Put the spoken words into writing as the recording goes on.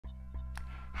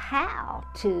how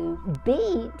to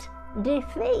beat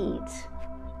defeat.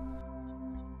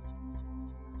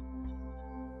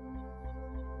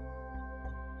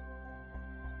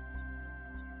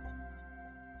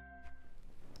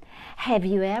 Have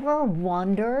you ever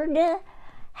wondered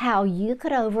how you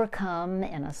could overcome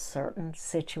in a certain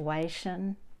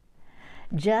situation?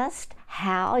 Just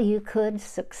how you could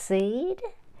succeed?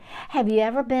 Have you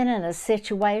ever been in a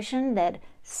situation that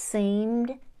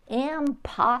seemed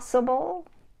impossible?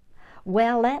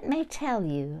 Well, let me tell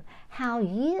you how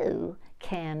you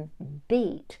can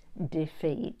beat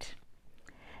defeat.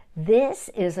 This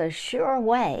is a sure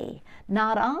way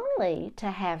not only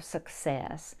to have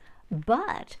success,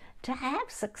 but to have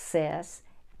success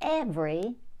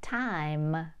every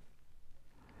time.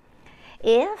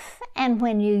 If and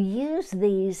when you use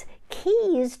these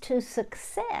keys to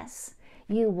success,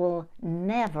 you will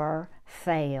never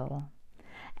fail.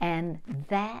 And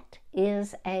that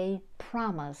is a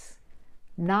promise,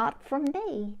 not from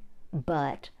me,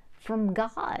 but from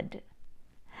God.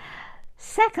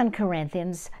 2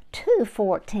 Corinthians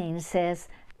 2:14 says,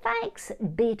 "Thanks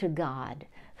be to God,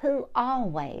 who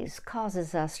always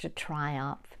causes us to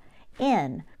triumph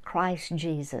in Christ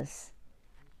Jesus."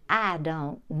 I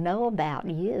don't know about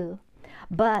you,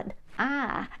 but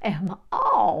I am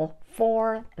all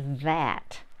for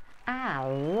that. I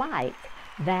like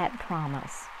that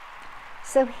promise.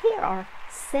 So here are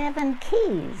 7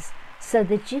 keys so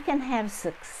that you can have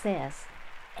success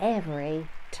every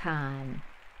time.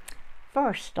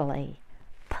 Firstly,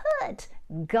 put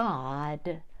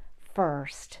God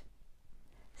first.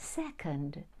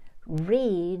 Second,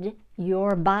 read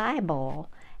your Bible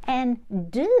and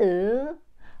do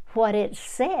what it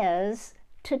says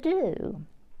to do.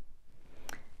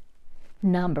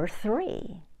 Number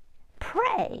 3,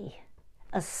 pray,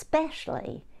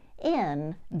 especially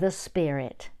in the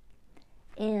Spirit,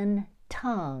 in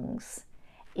tongues.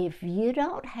 If you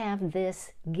don't have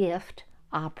this gift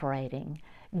operating,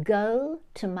 go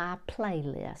to my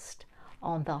playlist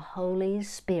on the Holy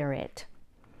Spirit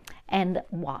and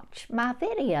watch my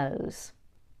videos.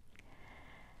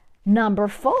 Number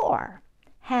 4,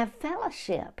 have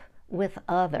fellowship with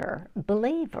other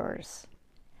believers.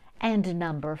 And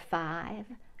number 5,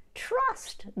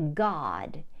 trust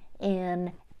God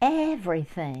in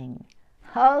everything.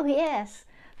 Oh yes,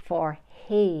 for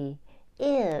He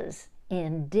is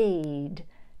indeed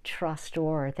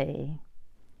trustworthy.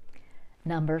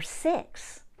 Number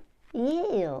 6,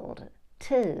 yield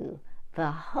to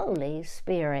the Holy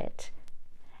Spirit.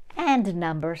 And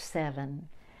number 7,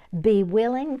 be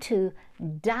willing to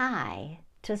die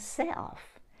to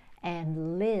self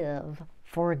and live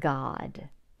for God.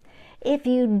 If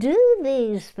you do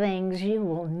these things, you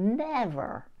will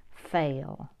never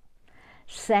fail.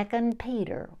 2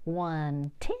 Peter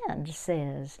 1:10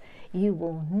 says, you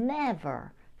will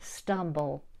never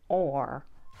stumble or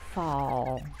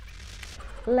fall.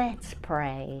 Let's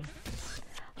pray.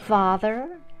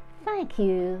 Father, thank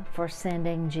you for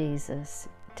sending Jesus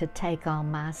to take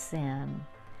on my sin.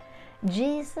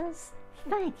 Jesus,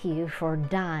 thank you for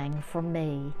dying for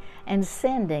me and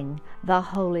sending the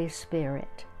Holy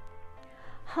Spirit.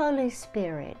 Holy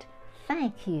Spirit,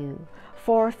 thank you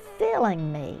for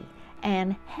filling me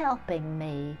and helping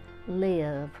me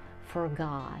live for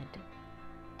God.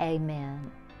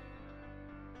 Amen.